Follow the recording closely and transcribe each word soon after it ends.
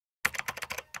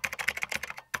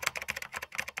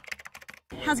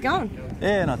How's it going?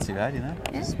 Yeah, not too bad, you know.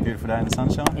 Yeah. It's a beautiful day in the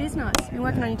sunshine. It is nice. Been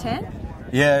working on your tan?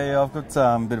 Yeah, I've got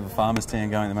a bit of a farmer's tan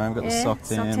going at the moment. Got the sock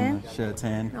tan, the shirt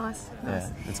tan. Nice.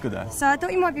 Yeah, it's good though. So I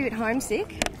thought you might be a bit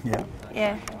homesick. Yeah.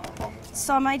 Yeah.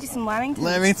 So I made you some lamingtons.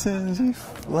 Lamingtons, you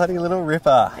bloody little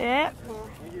ripper. Yeah.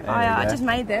 I just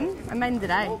made them. I made them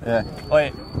today. Yeah.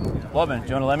 Wait, Lobman, do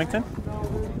you want a lamington?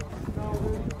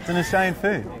 It's an Australian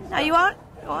food. Oh, you want?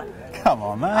 You want? Come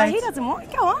on, mate. Oh, he doesn't want.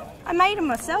 Go on. I made them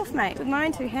myself, mate, with my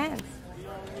own 2 hands.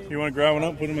 You want to grow one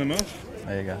up, put them in my mouth?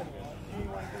 There you go.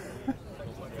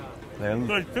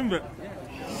 Like Timbit.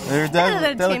 They're a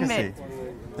They're delicacy.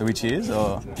 Are we cheers,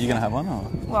 or are you going to have one? Or?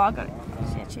 Well, I got it.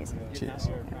 Yeah, cheers. Cheers.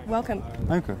 Welcome.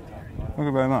 Thank you. Thank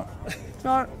you very much.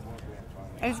 So,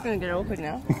 it's going to get awkward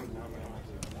now.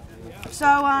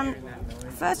 So,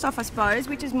 first off, I suppose,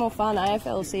 which is more fun,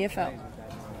 AFL or CFL?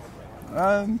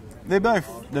 They're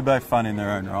both fun in their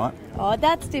own right. Oh,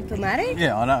 that's diplomatic.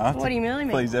 Yeah, I know. What do you really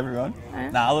mean? Please everyone. Yeah.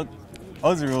 Nah, look,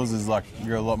 Aussie rules is like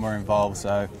you're a lot more involved,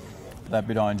 so that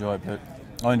bit I enjoy. But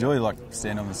I enjoy like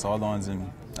standing on the sidelines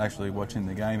and actually watching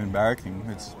the game and barracking.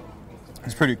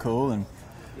 It's pretty cool and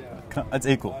it's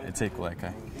equal. It's equal,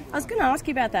 okay. I was going to ask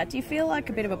you about that. Do you feel like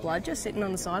a bit of a bludger sitting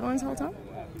on the sidelines the whole time?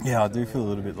 Yeah, I do feel a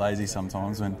little bit lazy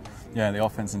sometimes when the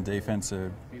offense and defense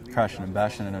are crashing and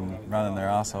bashing and running their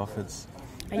ass off. And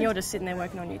you're just sitting there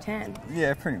working on your tan.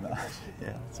 Yeah, pretty much.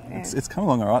 Yeah, it's come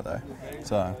along all right though,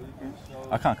 so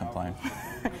I can't complain.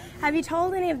 Have you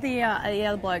told any of the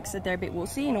other blokes that they're a bit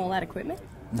wussy and all that equipment?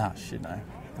 Nah, shit no.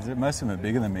 Because most of them are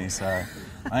bigger than me, so I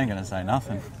ain't going to say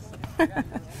nothing.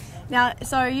 Now,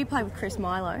 so you play with Chris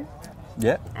Milo.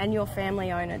 Yeah. And your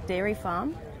family own a dairy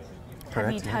farm.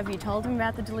 Correct. Have you told them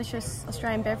about the delicious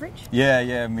Australian beverage?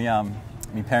 Yeah. My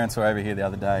parents were over here the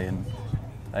other day and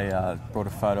they brought a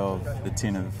photo of the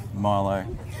tin of Milo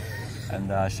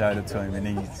and showed it to him, and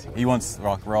he wants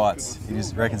like rights. He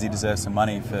just reckons he deserves some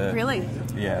money for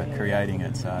creating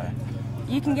it. So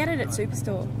you can get it at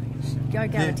Superstore. Go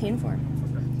get a tin for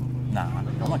him. Nah,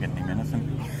 I'm not getting him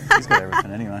anything. He's got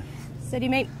everything anyway. So do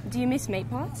you miss meat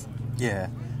pies? Yeah,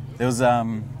 there was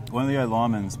one of the old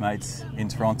linemen's mates in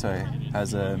Toronto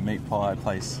has a meat pie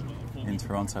place in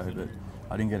Toronto, but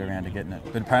I didn't get around to getting it.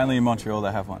 But apparently in Montreal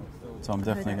they have one. So I'm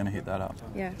definitely going to hit that up.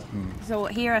 Yeah. So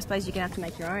here I suppose you're going to have to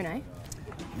make your own, eh?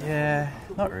 Yeah,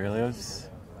 not really.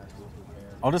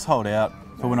 I'll just hold out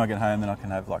for when I get home, then I can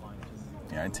have like,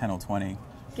 10 or 20.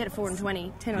 Get it 4 and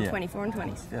 20, 10 or 20, 4 and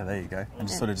 20s. Yeah, there you go. And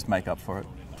just sort of just make up for it.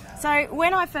 So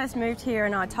when I first moved here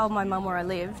and I told my mum where I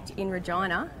lived in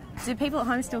Regina, do people at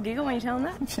home still giggle when you tell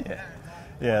them that?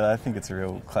 Yeah, I think it's a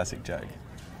real classic joke.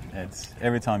 It's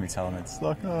every time you tell them, it's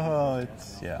like,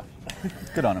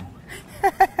 good on them.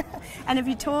 And have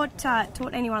you taught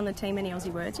anyone on the team any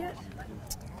Aussie words yet?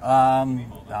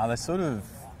 No, they sort of,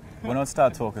 when I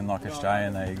start talking like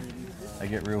Australian, they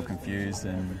get real confused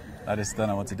and they just don't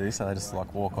know what to do, so they just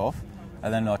like walk off.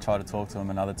 And then I try to talk to them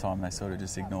another time, they sort of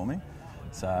just ignore me.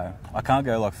 So I can't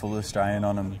go like full Australian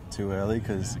on them too early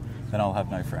because then I'll have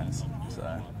no friends.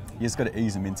 So you just got to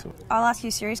ease them into it. I'll ask you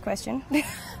a serious question.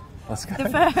 Let's go.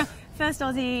 The first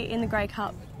Aussie in the Grey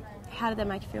Cup, how did that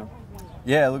make you feel?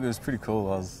 Yeah, look, it was pretty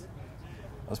cool. I was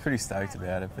pretty stoked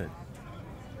about it, but it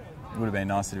would have been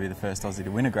nicer to be the first Aussie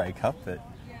to win a Grey Cup. But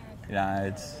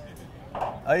I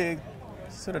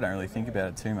sort of don't really think about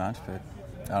it too much. But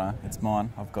I don't know, it's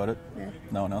mine. I've got it. Yeah.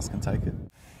 No one else can take it.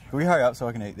 Can we hurry up so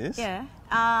I can eat this? Yeah.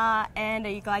 And are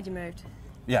you glad you moved?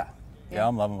 Yeah,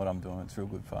 I'm loving what I'm doing. It's real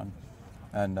good fun,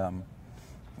 and I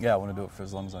want to do it for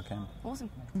as long as I can. Awesome.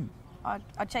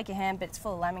 I'd shake your hand, but it's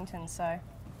full of lamingtons, so.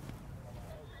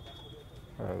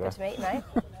 Good to meet you, mate.